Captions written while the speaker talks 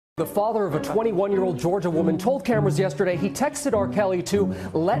The father of a 21-year-old Georgia woman told cameras yesterday he texted R. Kelly to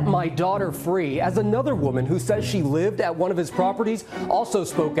let my daughter free, as another woman who says she lived at one of his properties also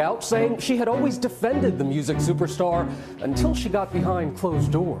spoke out, saying she had always defended the music superstar until she got behind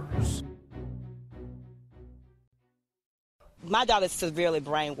closed doors. My daughter's severely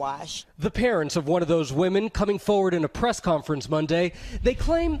brainwashed. The parents of one of those women coming forward in a press conference Monday, they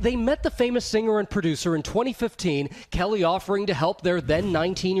claim they met the famous singer and producer in 2015, Kelly offering to help their then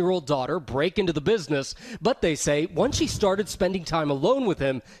 19-year-old daughter break into the business. But they say once she started spending time alone with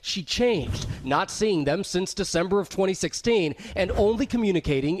him, she changed, not seeing them since December of 2016 and only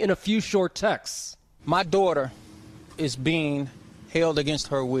communicating in a few short texts. My daughter is being held against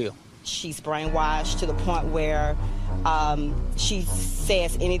her will. She's brainwashed to the point where she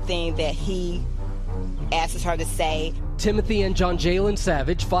says anything that he asks her to say. Timothy and John Jalen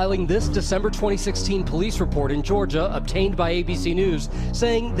Savage filing this December 2016 police report in Georgia, obtained by ABC News,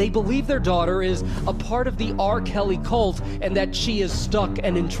 saying they believe their daughter is a part of the R. Kelly cult and that she is stuck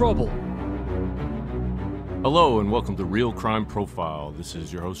and in trouble. Hello and welcome to Real Crime Profile. This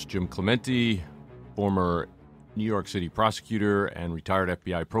is your host, Jim Clemente, former New York City prosecutor and retired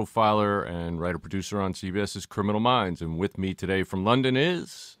FBI profiler and writer-producer on CBS's Criminal Minds. And with me today from London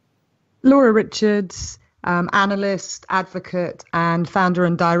is... Laura Richards, analyst, advocate, and founder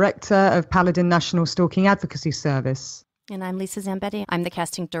and director of Paladin National Stalking Advocacy Service. And I'm Lisa Zambetti. I'm the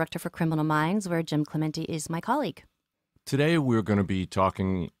casting director for Criminal Minds, where Jim Clemente is my colleague. Today we're going to be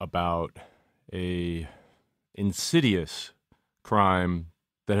talking about a insidious crime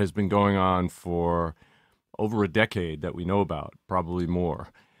that has been going on for over a decade that we know about, probably more.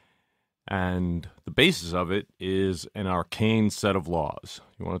 And the basis of it is an arcane set of laws.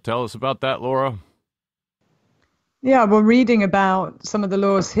 You want to tell us about that, Laura? Yeah, we're reading about some of the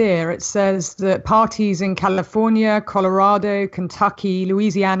laws here. It says that parties in California, Colorado, Kentucky,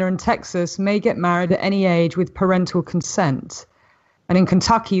 Louisiana, and Texas may get married at any age with parental consent. And in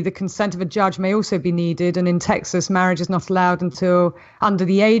Kentucky, the consent of a judge may also be needed. And in Texas, marriage is not allowed until under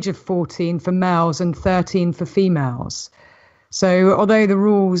the age of 14 for males and 13 for females. So although the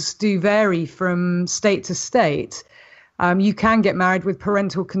rules do vary from state to state, you can get married with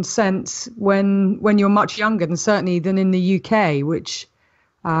parental consent when you're much younger than in the UK, which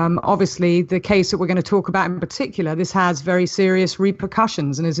obviously the case that we're going to talk about in particular, this has very serious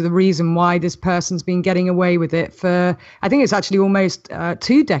repercussions and is the reason why this person's been getting away with it for, I think it's actually almost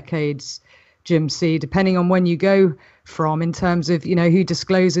 2 decades, Jim C., depending on when you go from in terms of, who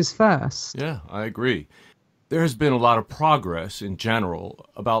discloses first. Yeah, I agree. There has been a lot of progress in general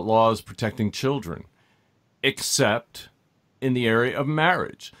about laws protecting children, except in the area of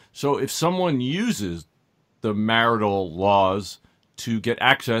marriage. So if someone uses the marital laws to get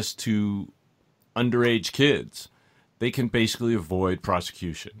access to underage kids, they can basically avoid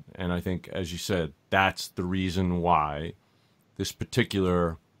prosecution. And I think, as you said, that's the reason why this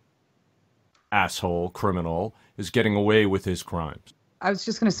particular asshole criminal is getting away with his crimes. I was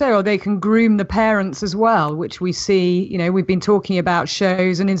just going to say, they can groom the parents as well, which we see, we've been talking about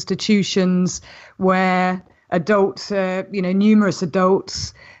shows and institutions where adults, numerous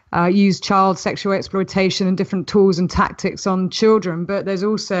adults use child sexual exploitation and different tools and tactics on children. But there's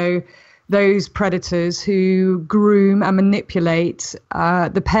also those predators who groom and manipulate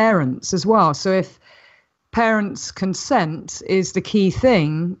the parents as well. So if parents' consent is the key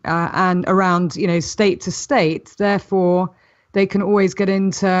thing and around, state to state, therefore they can always get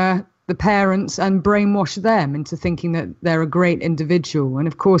into the parents and brainwash them into thinking that they're a great individual. And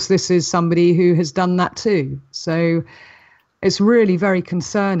of course, this is somebody who has done that too. So it's really very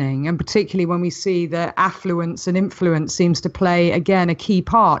concerning, and particularly when we see that affluence and influence seems to play, again, a key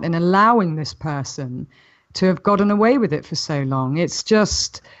part in allowing this person to have gotten away with it for so long. It's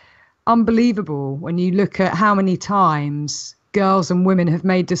just unbelievable when you look at how many times girls and women have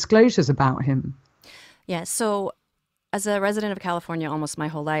made disclosures about him. Yeah, so as a resident of California almost my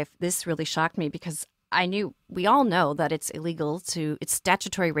whole life, this really shocked me because we all know that it's illegal it's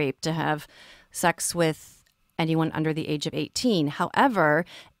statutory rape to have sex with anyone under the age of 18. However,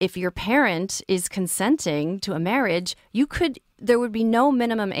 if your parent is consenting to a marriage, there would be no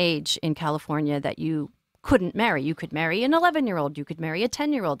minimum age in California that you couldn't marry. You could marry an 11-year-old. You could marry a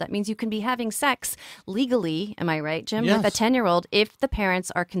 10-year-old. That means you can be having sex legally, am I right, Jim, yes, with a 10-year-old if the parents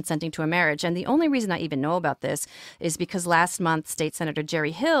are consenting to a marriage. And the only reason I even know about this is because last month, State Senator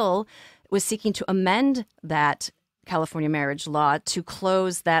Jerry Hill was seeking to amend that California marriage law to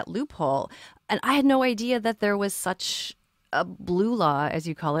close that loophole. And I had no idea that there was such a blue law, as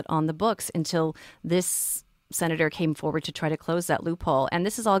you call it, on the books until this senator came forward to try to close that loophole. And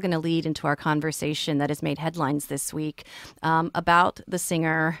this is all going to lead into our conversation that has made headlines this week about the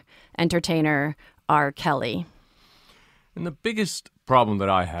singer, entertainer R. Kelly. And the biggest problem that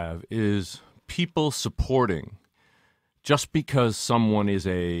I have is people supporting, just because someone is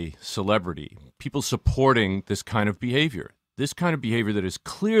a celebrity, people supporting this kind of behavior that is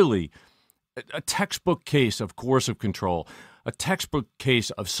clearly a textbook case of coercive control, a textbook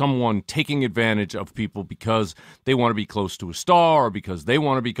case of someone taking advantage of people because they want to be close to a star or because they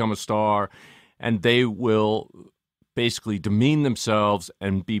want to become a star, and they will basically demean themselves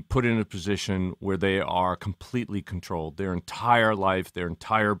and be put in a position where they are completely controlled, their entire life, their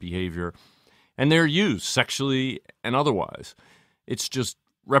entire behavior, and they're used sexually and otherwise. It's just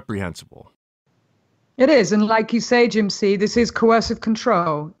reprehensible. It is. And like you say, Jim C., this is coercive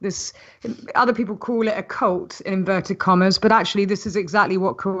control. Other people call it a cult, in inverted commas, but actually this is exactly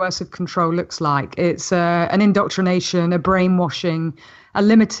what coercive control looks like. It's an indoctrination, a brainwashing, a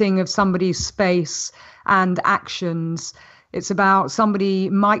limiting of somebody's space and actions. It's about somebody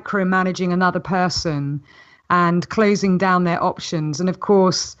micromanaging another person and closing down their options. And of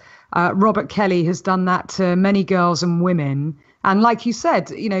course, Robert Kelly has done that to many girls and women. And like you said,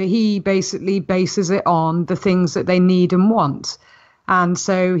 he basically bases it on the things that they need and want. And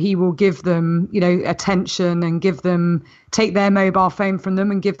so he will give them, attention and take their mobile phone from them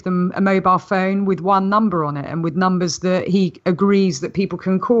and give them a mobile phone with one number on it and with numbers that he agrees that people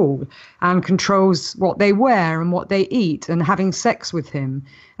can call, and controls what they wear and what they eat and having sex with him.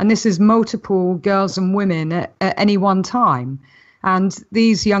 And this is multiple girls and women at any one time. And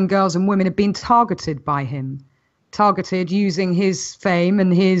these young girls and women have been targeted by him. Targeted using his fame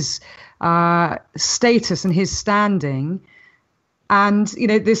and his status and his standing. And,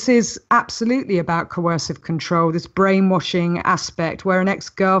 this is absolutely about coercive control, this brainwashing aspect where an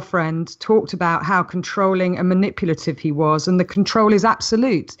ex-girlfriend talked about how controlling and manipulative he was. And the control is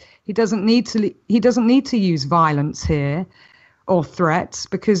absolute. He doesn't need to use violence here or threats,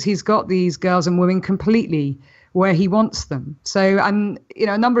 because he's got these girls and women completely where he wants them. So, and,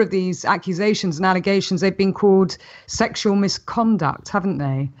 a number of these accusations and allegations, they've been called sexual misconduct, haven't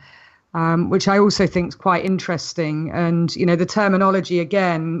they? Which I also think is quite interesting. And, the terminology,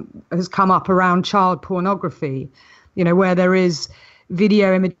 again, has come up around child pornography, where there is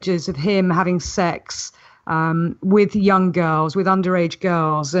video images of him having sex with young girls, with underage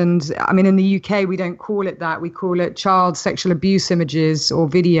girls. And I mean, in the UK, we don't call it that. We call it child sexual abuse images or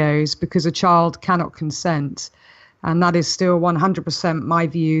videos, because a child cannot consent. And that is still 100% my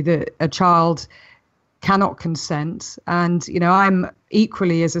view, that a child cannot consent. And, I'm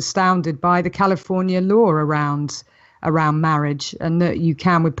equally as astounded by the California law around marriage, and that you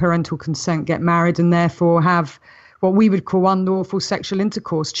can, with parental consent, get married and therefore have what we would call unlawful sexual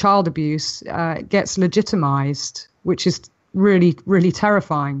intercourse. Child abuse gets legitimized, which is really, really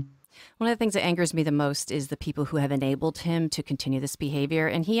terrifying. One of the things that angers me the most is the people who have enabled him to continue this behavior.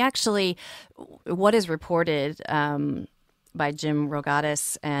 And he actually, what is reported by Jim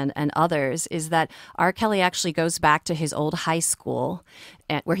Rogatis and others, is that R. Kelly actually goes back to his old high school,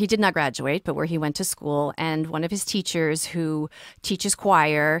 where he did not graduate, but where he went to school. And one of his teachers, who teaches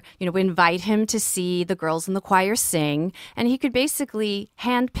choir, would invite him to see the girls in the choir sing. And he could basically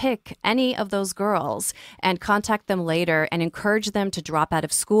handpick any of those girls and contact them later and encourage them to drop out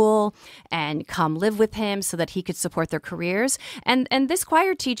of school and come live with him so that he could support their careers. And this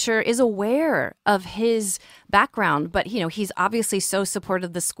choir teacher is aware of his background, but he's obviously so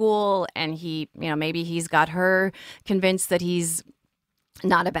supportive of the school, and he, maybe he's got her convinced that he's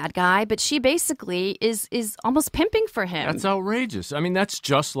not a bad guy, but she basically is almost pimping for him. That's outrageous. I mean, that's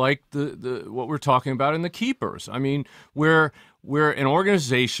just like the what we're talking about in The Keepers. I mean, we're an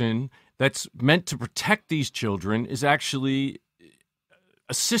organization that's meant to protect these children is actually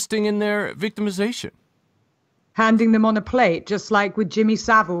assisting in their victimization. Handing them on a plate, just like with Jimmy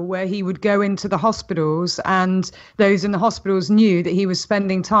Savile, where he would go into the hospitals and those in the hospitals knew that he was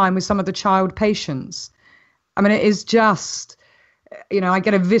spending time with some of the child patients. I mean, it is just, I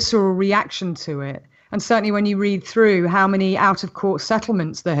get a visceral reaction to it. And certainly when you read through how many out-of-court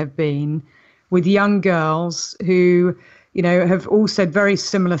settlements there have been with young girls who, have all said very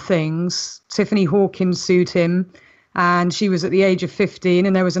similar things. Tiffany Hawkins sued him, and she was at the age of 15,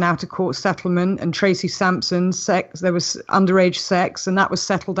 and there was an out-of-court settlement. And Tracy Sampson, there was underage sex, and that was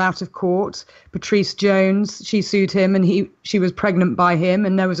settled out of court. Patrice Jones, she sued him, and she was pregnant by him,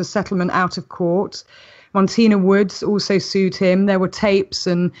 and there was a settlement out of court. Montina Woods also sued him. There were tapes,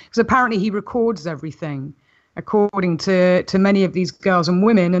 and because apparently he records everything, according to many of these girls and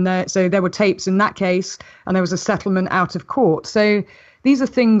women. And so there were tapes in that case, and there was a settlement out of court. So these are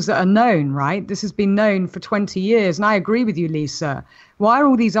things that are known, right? This has been known for 20 years. And I agree with you, Lisa. Why are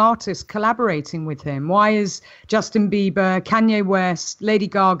all these artists collaborating with him? Why is Justin Bieber, Kanye West, Lady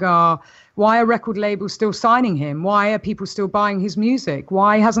Gaga, why are record labels still signing him? Why are people still buying his music?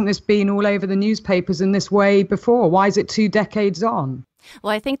 Why hasn't this been all over the newspapers in this way before? Why is it 2 decades on?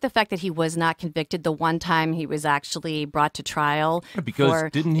 Well, I think the fact that he was not convicted the one time he was actually brought to trial.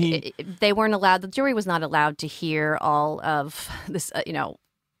 Because didn't he? They weren't allowed, the jury was not allowed to hear all of this,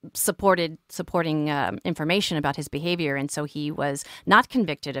 supporting information about his behavior. And so he was not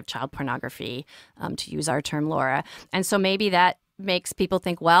convicted of child pornography, to use our term, Laura. And so maybe that makes people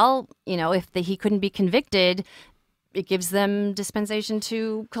think, well, if he couldn't be convicted, it gives them dispensation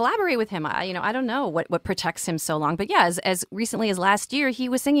to collaborate with him. I don't know what protects him so long. But yeah, as recently as last year, he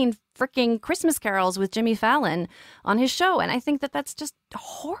was singing freaking Christmas carols with Jimmy Fallon on his show. And I think that that's just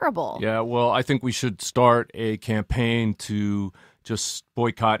horrible. Yeah, well, I think we should start a campaign to just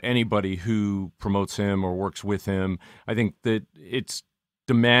boycott anybody who promotes him or works with him. I think that it's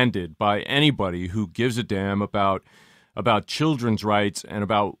demanded by anybody who gives a damn about children's rights and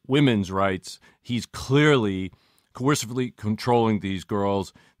about women's rights. He's clearly coercively controlling these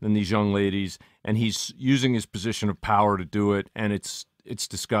girls and these young ladies, and he's using his position of power to do it, and it's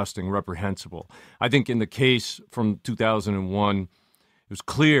disgusting, reprehensible. I think in the case from 2001, it was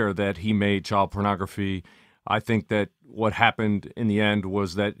clear that he made child pornography. I think that what happened in the end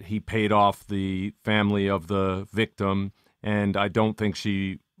was that he paid off the family of the victim, and I don't think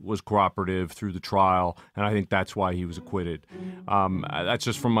she was cooperative through the trial, and I think that's why he was acquitted. That's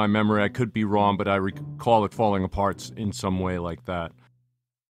just from my memory. I could be wrong, but I recall it falling apart in some way like that.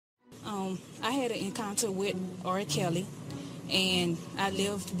 I had an encounter with R. Kelly, and I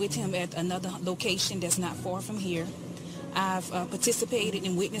lived with him at another location that's not far from here. I've participated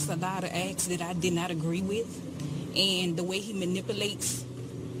and witnessed a lot of acts that I did not agree with, and the way he manipulates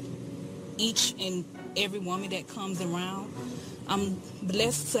each and every woman that comes around. I'm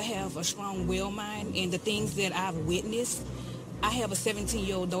blessed to have a strong will mind, and the things that I've witnessed, I have a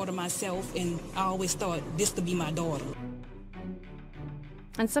 17-year-old daughter myself, and I always thought this to be my daughter.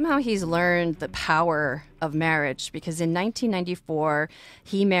 And somehow he's learned the power of marriage, because in 1994,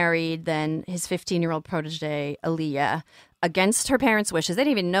 he married then his 15-year-old protege, Aaliyah, against her parents' wishes. They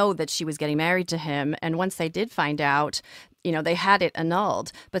didn't even know that she was getting married to him. And once they did find out, they had it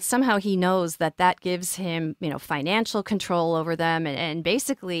annulled. But somehow he knows that gives him, financial control over them. And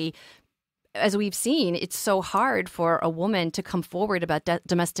basically, as we've seen, it's so hard for a woman to come forward about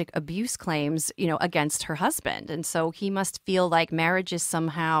domestic abuse claims, against her husband. And so he must feel like marriage is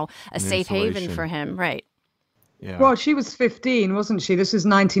somehow a safe haven for him. Right. Yeah. Well, she was 15, wasn't she? This was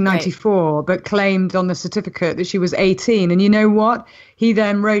 1994, right. But claimed on the certificate that she was 18. And you know what? He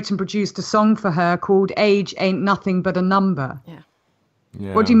then wrote and produced a song for her called Age Ain't Nothing But a Number.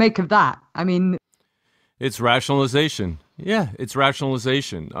 Yeah. What do you make of that? I mean, it's rationalization. Yeah, it's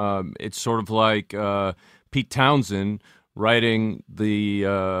rationalization. It's sort of like Pete Townsend writing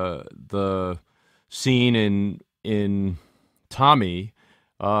the scene in Tommy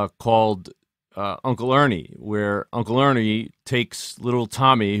called Uncle Ernie, where Uncle Ernie takes little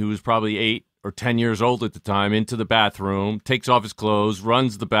Tommy, who was probably 8 or 10 years old at the time, into the bathroom, takes off his clothes,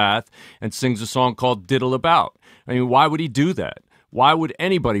 runs the bath, and sings a song called Diddle About. I mean, why would he do that? Why would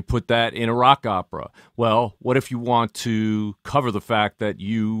anybody put that in a rock opera? Well, what if you want to cover the fact that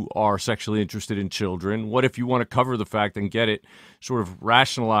you are sexually interested in children? What if you want to cover the fact and get it sort of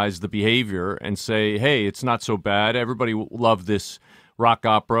rationalize the behavior and say, hey, it's not so bad. Everybody loved this rock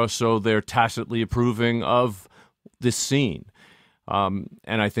opera, so they're tacitly approving of this scene. And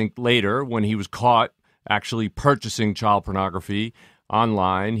I think later, when he was caught actually purchasing child pornography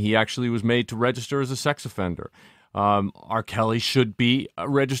online, he actually was made to register as a sex offender. R. Kelly should be a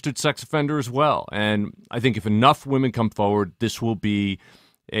registered sex offender as well. And I think if enough women come forward, this will be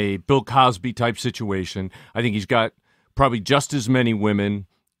a Bill Cosby type situation. I think he's got probably just as many women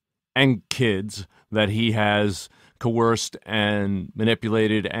and kids that he has coerced and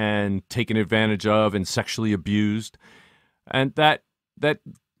manipulated and taken advantage of and sexually abused. And that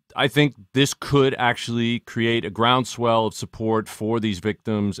I think this could actually create a groundswell of support for these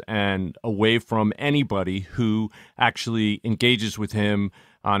victims and away from anybody who actually engages with him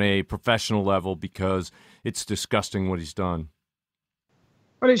on a professional level, because it's disgusting what he's done.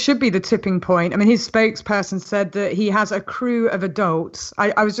 Well, it should be the tipping point. I mean, his spokesperson said that he has a crew of adults.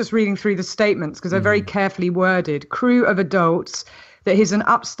 I was just reading through the statements because they're very carefully worded. Crew of adults, that he's an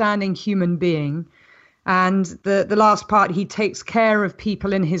upstanding human being. And the last part, he takes care of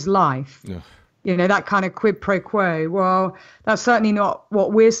people in his life. Yeah. That kind of quid pro quo. Well, that's certainly not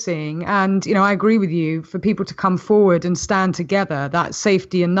what we're seeing. And, I agree with you, for people to come forward and stand together, that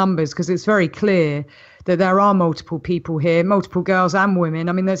safety in numbers, because it's very clear that there are multiple people here, multiple girls and women.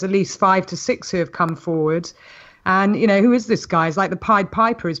 I mean, there's at least 5 to 6 who have come forward. And, who is this guy? It's like the Pied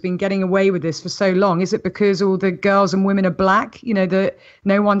Piper has been getting away with this for so long. Is it because all the girls and women are black, that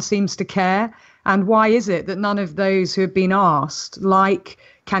no one seems to care? And why is it that none of those who have been asked, like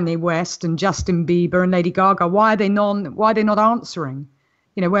Kanye West and Justin Bieber and Lady Gaga, why are they not answering?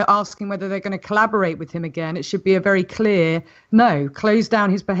 We're asking whether they're going to collaborate with him again. It should be a very clear no, close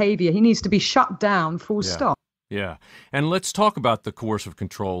down his behavior. He needs to be shut down, full stop. Yeah. And let's talk about the coercive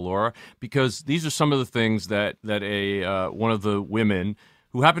control, Laura, because these are some of the things that one of the women,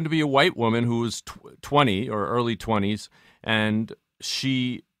 who happened to be a white woman who was 20 or early 20s, and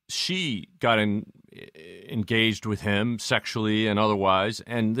she got engaged with him sexually and otherwise,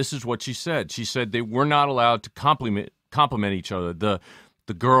 and this is what she said. She said they were not allowed to compliment each other, the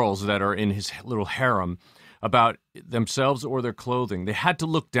girls that are in his little harem, about themselves or their clothing. They had to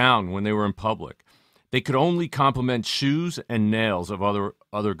look down when they were in public. They could only compliment shoes and nails of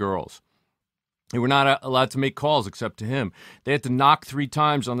other girls. They were not allowed to make calls except to him. They had to knock 3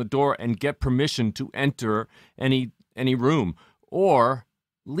 times on the door and get permission to enter any room or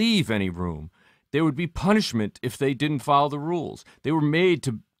leave any room. There would be punishment if they didn't follow the rules. They were made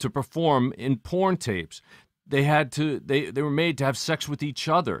to perform in porn tapes. They were made to have sex with each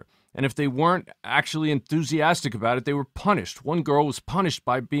other. And if they weren't actually enthusiastic about it, they were punished. One girl was punished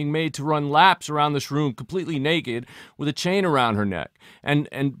by being made to run laps around this room completely naked with a chain around her neck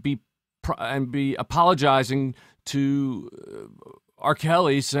and be apologizing to R.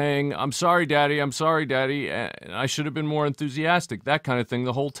 Kelly, saying, I'm sorry, Daddy, and I should have been more enthusiastic, that kind of thing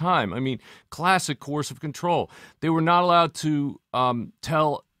the whole time. I mean, classic coercive control. They were not allowed to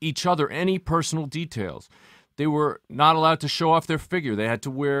tell each other any personal details. They were not allowed to show off their figure. They had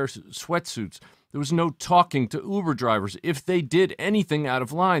to wear sweatsuits. There was no talking to Uber drivers. If they did anything out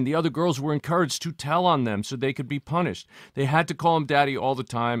of line, the other girls were encouraged to tell on them so they could be punished. They had to call him Daddy all the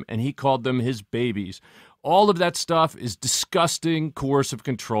time, and he called them his babies. All of that stuff is disgusting coercive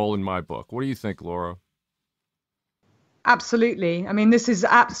control in my book. What do you think, Laura? Absolutely. I mean, this is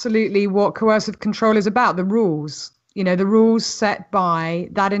absolutely what coercive control is about, the rules. The rules set by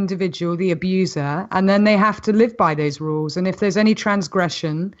that individual, the abuser, and then they have to live by those rules. And if there's any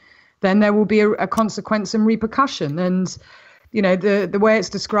transgression, then there will be a consequence and repercussion. And, the way it's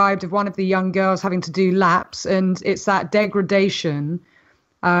described of one of the young girls having to do laps, and it's that degradation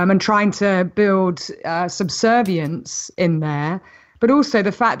and trying to build subservience in there, but also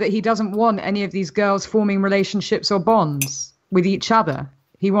the fact that he doesn't want any of these girls forming relationships or bonds with each other.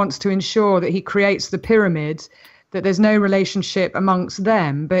 He wants to ensure that he creates the pyramid, that there's no relationship amongst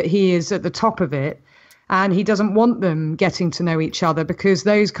them, but he is at the top of it. And he doesn't want them getting to know each other, because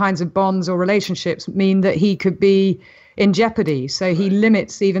those kinds of bonds or relationships mean that he could be in jeopardy. So he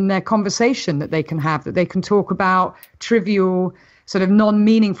limits even their conversation that they can have, that they can talk about trivial, sort of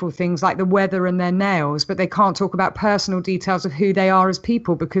non-meaningful things like the weather and their nails, but they can't talk about personal details of who they are as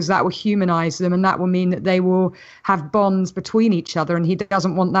people, because that will humanize them and that will mean that they will have bonds between each other. And he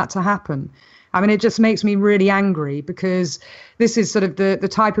doesn't want that to happen. I mean, it just makes me really angry, because this is sort of the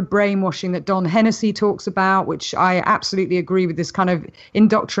type of brainwashing that Don Hennessy talks about, which I absolutely agree with, this kind of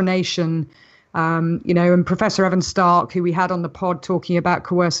indoctrination, and Professor Evan Stark, who we had on the pod talking about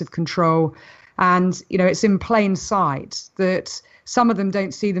coercive control. And, it's in plain sight that some of them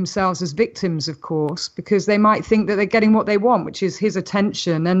don't see themselves as victims, of course, because they might think that they're getting what they want, which is his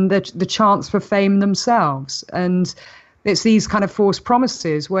attention and the chance for fame themselves. And it's these kind of false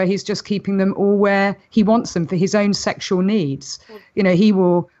promises where he's just keeping them all where he wants them for his own sexual needs. He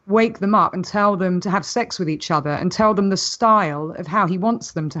will wake them up and tell them to have sex with each other and tell them the style of how he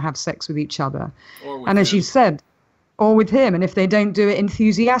wants them to have sex with each other. And as you said, or with him. And if they don't do it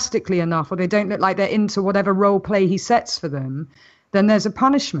enthusiastically enough, or they don't look like they're into whatever role play he sets for them, then there's a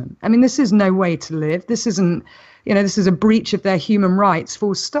punishment. I mean, this is no way to live. This isn't, this is a breach of their human rights,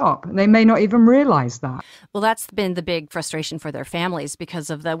 full stop. And they may not even realize that. Well, that's been the big frustration for their families,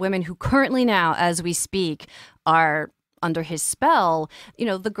 because of the women who currently now, as we speak, are under his spell.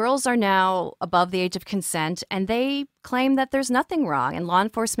 The girls are now above the age of consent, and they claim that there's nothing wrong and law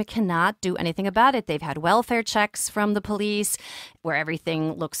enforcement cannot do anything about it. They've had welfare checks from the police where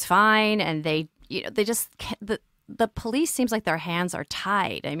everything looks fine, and they just the police seems like their hands are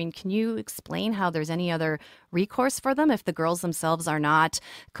tied. I mean, can you explain how there's any other recourse for them if the girls themselves are not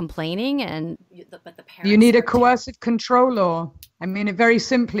complaining? But the parents, you need a coercive control law. I mean, very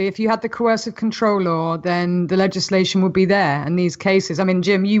simply, if you had the coercive control law, then the legislation would be there. And these cases, I mean,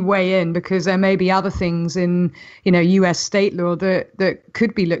 Jim, you weigh in because there may be other things in, U.S. state law that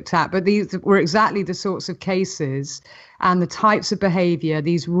could be looked at. But these were exactly the sorts of cases and the types of behavior,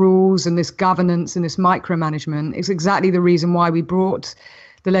 these rules and this governance and this micromanagement is exactly the reason why we brought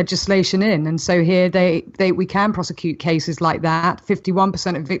the legislation in. And so here we can prosecute cases like that.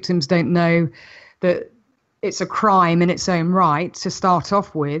 51% of victims don't know that it's a crime in its own right to start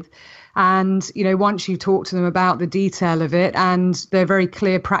off with. And, once you talk to them about the detail of it, and there are very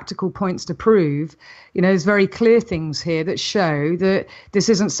clear practical points to prove, there's very clear things here that show that this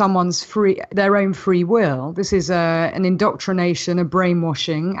isn't their own free will. This is an indoctrination, a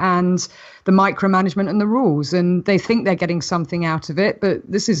brainwashing, and the micromanagement and the rules. And they think they're getting something out of it, but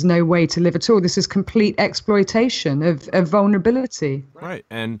this is no way to live at all. This is complete exploitation of vulnerability. Right.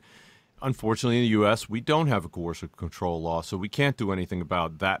 And unfortunately, in the U.S., we don't have a coercive control law, so we can't do anything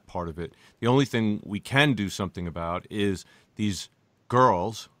about that part of it. The only thing we can do something about is these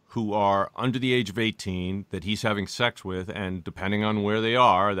girls who are under the age of 18 that he's having sex with, and depending on where they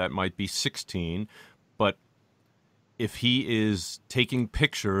are, that might be 16. But if he is taking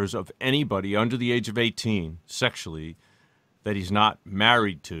pictures of anybody under the age of 18 sexually that he's not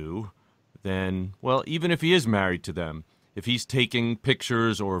married to, then, well, even if he is married to them, if he's taking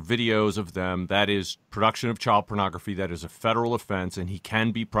pictures or videos of them, that is production of child pornography. That is a federal offense, and he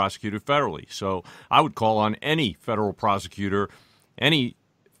can be prosecuted federally. So I would call on any federal prosecutor, any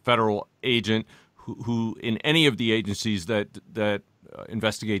federal agent who in any of the agencies that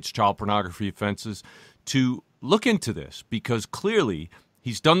investigates child pornography offenses to look into this, because clearly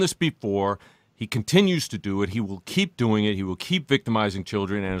he's done this before. He continues to do it. He will keep doing it. He will keep victimizing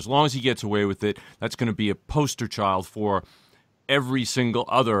children. And as long as he gets away with it, that's going to be a poster child for every single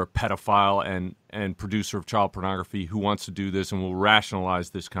other pedophile and producer of child pornography who wants to do this and will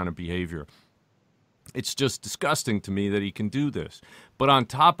rationalize this kind of behavior. It's just disgusting to me that he can do this. But on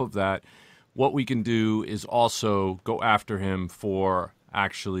top of that, what we can do is also go after him for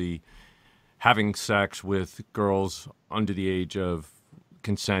actually having sex with girls under the age of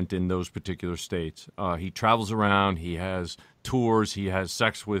consent in those particular states. He travels around, he has tours, he has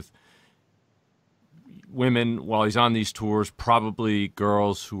sex with women while he's on these tours, probably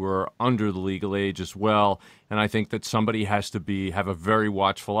girls who are under the legal age as well. And I think that somebody has to have a very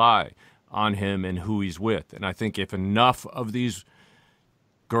watchful eye on him and who he's with. And I think if enough of these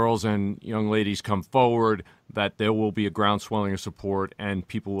girls and young ladies come forward, that there will be a groundswelling of support and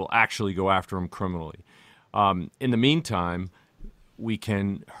people will actually go after him criminally. In the meantime, we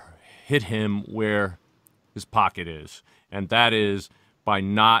can hit him where his pocket is, and that is by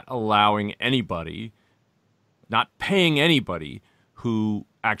not allowing anybody, not paying anybody who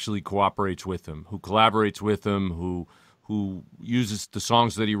actually cooperates with him, who collaborates with him, who uses the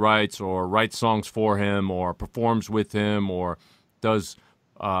songs that he writes or writes songs for him or performs with him or does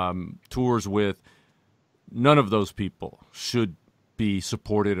tours with. None of those people should be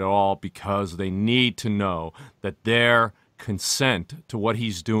supported at all, because they need to know that their consent to what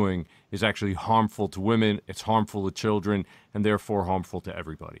he's doing is actually harmful to women, it's harmful to children, and therefore harmful to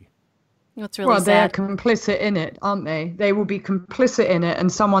everybody. What's really sad. They're complicit in it, aren't they? They will be complicit in it,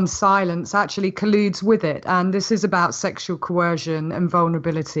 and someone's silence actually colludes with it. And this is about sexual coercion and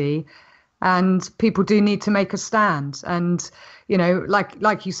vulnerability. And people do need to make a stand. And,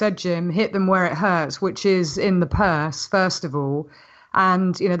 like you said, Jim, hit them where it hurts, which is in the purse, first of all.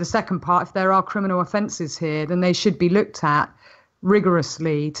 And, the second part, if there are criminal offences here, then they should be looked at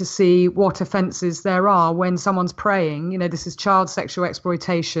rigorously to see what offences there are when someone's preying. This is child sexual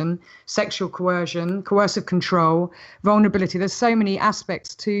exploitation, sexual coercion, coercive control, vulnerability. There's so many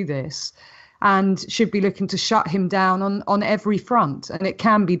aspects to this, and should be looking to shut him down on every front. And it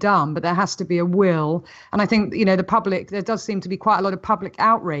can be done, but there has to be a will. And I think, the public, there does seem to be quite a lot of public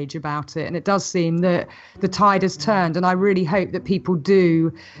outrage about it. And it does seem that the tide has turned. And I really hope that people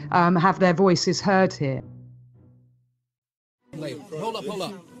do have their voices heard here. Wait, hold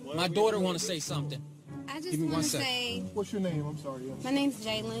up. My daughter want to say something. I just want to say... What's your name? I'm sorry. My name's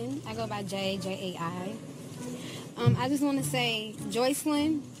Jalen. I go by J-A-I. I just want to say,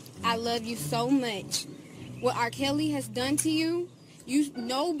 Joycelyn, I love you so much. What R. Kelly has done to you,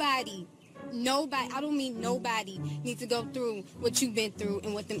 nobody, I don't mean nobody, needs to go through what you've been through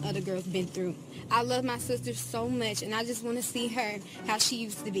and what them other girls been through. I love my sister so much, and I just want to see her how she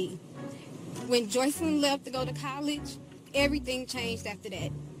used to be. When Joycelyn left to go to college, everything changed after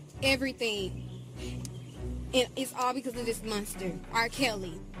that. Everything. And it's all because of this monster, R.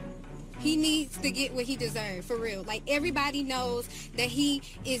 Kelly. He needs to get what he deserves, for real. Like, everybody knows that he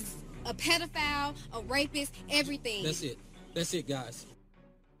is a pedophile, a rapist, everything. That's it, guys.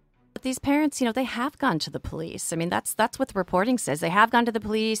 But these parents, they have gone to the police. I mean, that's what the reporting says. They have gone to the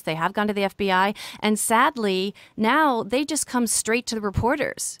police. They have gone to the FBI. And sadly, now they just come straight to the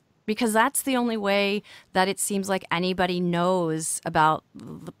reporters, because that's the only way that it seems like anybody knows about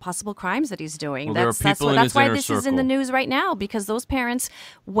the possible crimes that he's doing. Well, That's why this is in the news right now, because those parents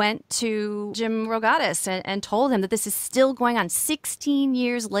went to Jim Rogatis and told him that this is still going on 16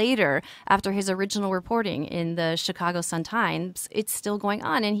 years later after his original reporting in the Chicago Sun-Times. It's still going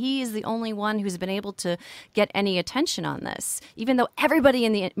on, and he is the only one who's been able to get any attention on this, even though everybody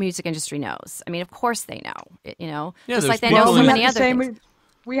in the music industry knows. I mean, of course they know, just like they know so many other things.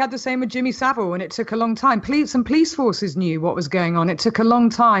 We had the same with Jimmy Savile, and it took a long time. Some police forces knew what was going on. It took a long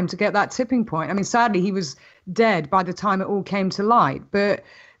time to get that tipping point. I mean, sadly, he was dead by the time it all came to light. But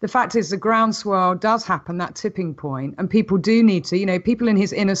the fact is, the groundswell does happen, that tipping point, and people do need to, people in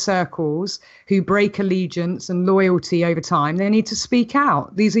his inner circles who break allegiance and loyalty over time, they need to speak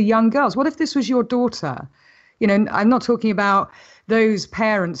out. These are young girls. What if this was your daughter? I'm not talking about those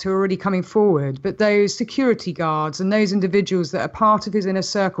parents who are already coming forward, but those security guards and those individuals that are part of his inner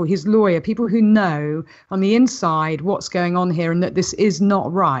circle, his lawyer, people who know on the inside what's going on here and that this is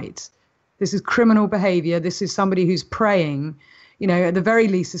not right. This is criminal behavior. This is somebody who's preying, at the very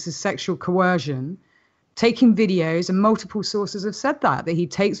least, this is sexual coercion, taking videos, and multiple sources have said that he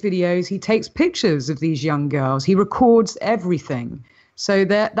takes videos, he takes pictures of these young girls, he records everything. So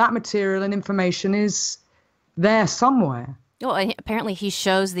that material and information is there somewhere. Well, apparently he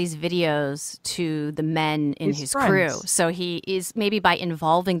shows these videos to the men in his crew. So he is, maybe by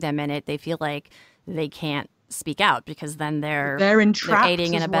involving them in it, they feel like they can't speak out, because then they're entrapped, they're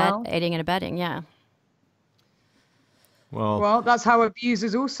aiding and abetting. Yeah. Well, that's how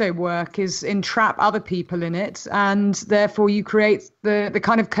abusers also work, is entrap other people in it, and therefore you create the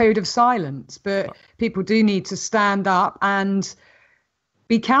kind of code of silence. But people do need to stand up and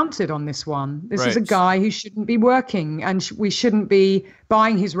be counted on this one. This is a guy who shouldn't be working, and we shouldn't be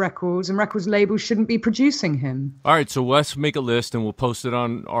buying his records, and records labels shouldn't be producing him. All right, so let's make a list, and we'll post it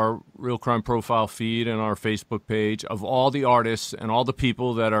on our Real Crime Profile feed and our Facebook page of all the artists and all the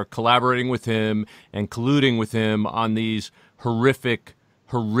people that are collaborating with him and colluding with him on these horrific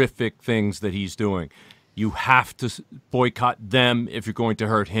things that he's doing. You have to boycott them if you're going to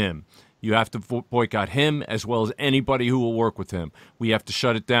hurt him. You have to boycott him as well as anybody who will work with him. We have to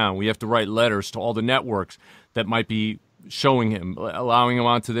shut it down. We have to write letters to all the networks that might be showing him, allowing him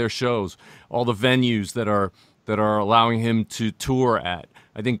onto their shows, all the venues that are allowing him to tour at.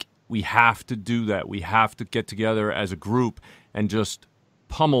 I think we have to do that. We have to get together as a group and just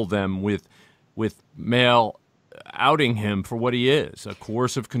pummel them with mail outing him for what he is, a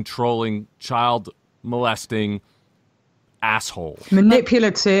coercive, controlling, child molesting asshole.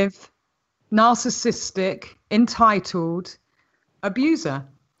 Manipulative, narcissistic, entitled abuser.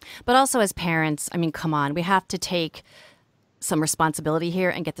 But also as parents, I mean, come on, we have to take some responsibility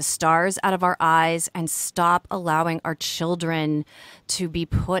here and get the stars out of our eyes and stop allowing our children to be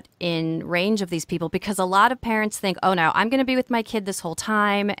put in range of these people, because a lot of parents think, oh, no, I'm going to be with my kid this whole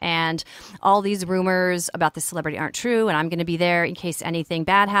time and all these rumors about this celebrity aren't true and I'm going to be there in case anything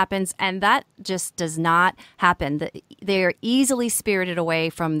bad happens. And that just does not happen. They are easily spirited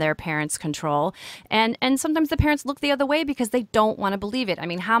away from their parents' control. And sometimes the parents look the other way because they don't want to believe it. I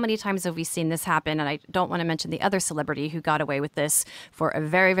mean, how many times have we seen this happen? And I don't want to mention the other celebrity who got away with this for a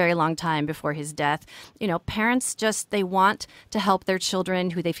very, very long time before his death. Parents they want to help their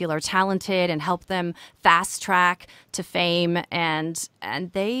children who they feel are talented and help them fast track to fame. And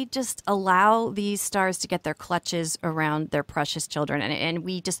they just allow these stars to get their clutches around their precious children. And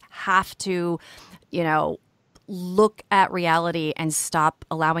we just have to, look at reality and stop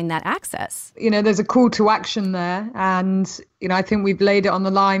allowing that access. There's a call to action there. And, I think we've laid it on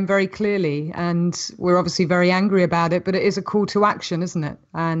the line very clearly. And we're obviously very angry about it, but it is a call to action, isn't it?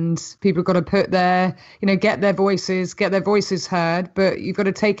 And people have got to put get their voices heard, but you've got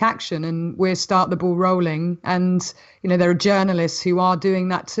to take action, and we'll start the ball rolling. And, there are journalists who are doing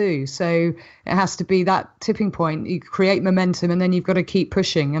that too. So it has to be that tipping point. You create momentum, and then you've got to keep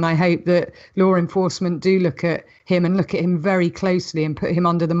pushing. And I hope that law enforcement do look at him very closely and put him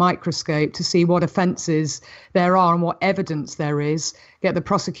under the microscope to see what offences there are and what evidence there is, get the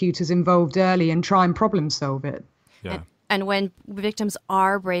prosecutors involved early and try and problem solve it. Yeah. And when victims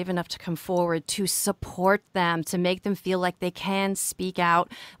are brave enough to come forward, to support them, to make them feel like they can speak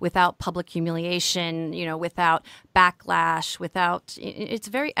out without public humiliation, without backlash,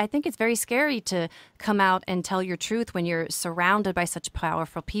 I think it's very scary to come out and tell your truth when you're surrounded by such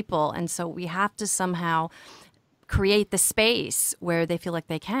powerful people. And so we have to somehow create the space where they feel like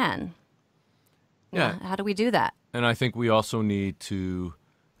they can. Yeah. How do we do that? And I think we also need to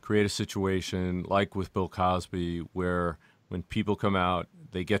create a situation like with Bill Cosby where when people come out,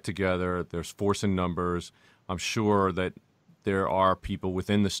 they get together, there's force in numbers. I'm sure that there are people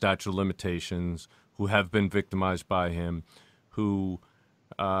within the statute of limitations who have been victimized by him, who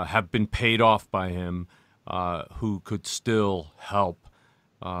have been paid off by him, who could still help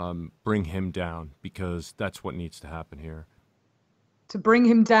bring him down, because that's what needs to happen here. To bring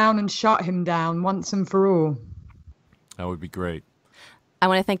him down and shut him down once and for all. That would be great. I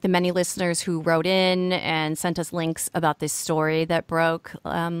want to thank the many listeners who wrote in and sent us links about this story that broke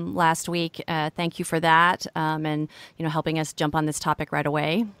last week. Thank you for that, and helping us jump on this topic right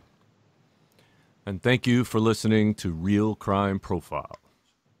away. And thank you for listening to Real Crime Profile.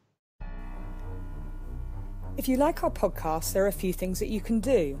 If you like our podcast, there are a few things that you can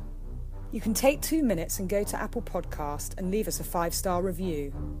do. You can take 2 minutes and go to Apple Podcast and leave us a 5-star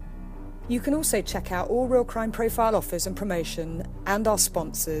review. You can also check out all Real Crime Profile offers and promotion and our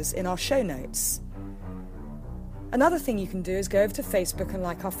sponsors in our show notes. Another thing you can do is go over to Facebook and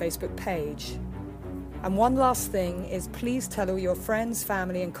like our Facebook page. And one last thing is, please tell all your friends,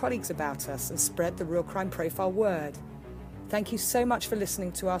 family and colleagues about us and spread the Real Crime Profile word. Thank you so much for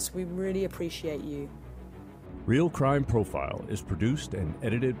listening to us. We really appreciate you. Real Crime Profile is produced and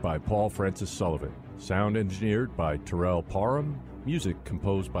edited by Paul Francis Sullivan. Sound engineered by Terrell Parham. Music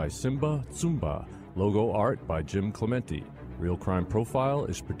composed by Simba Tsumba. Logo art by Jim Clemente. Real Crime Profile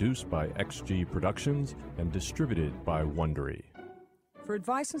is produced by XG Productions and distributed by Wondery. For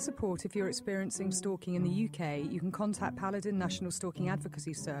advice and support if you're experiencing stalking in the UK, you can contact Paladin National Stalking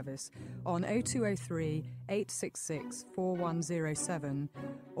Advocacy Service on 0203 866 4107,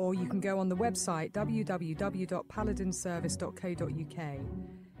 or you can go on the website www.paladinservice.co.uk.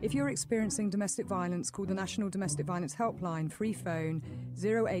 If you're experiencing domestic violence, call the National Domestic Violence Helpline, free phone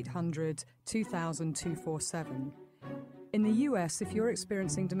 0800 2000 247. In the US, if you're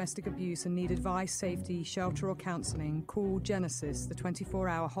experiencing domestic abuse and need advice, safety, shelter or counselling, call Genesis, the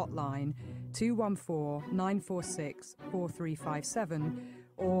 24-hour hotline, 214-946-4357,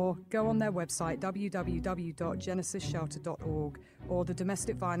 or go on their website www.genesisshelter.org, or the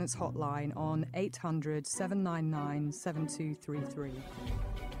domestic violence hotline on 800 799 7233.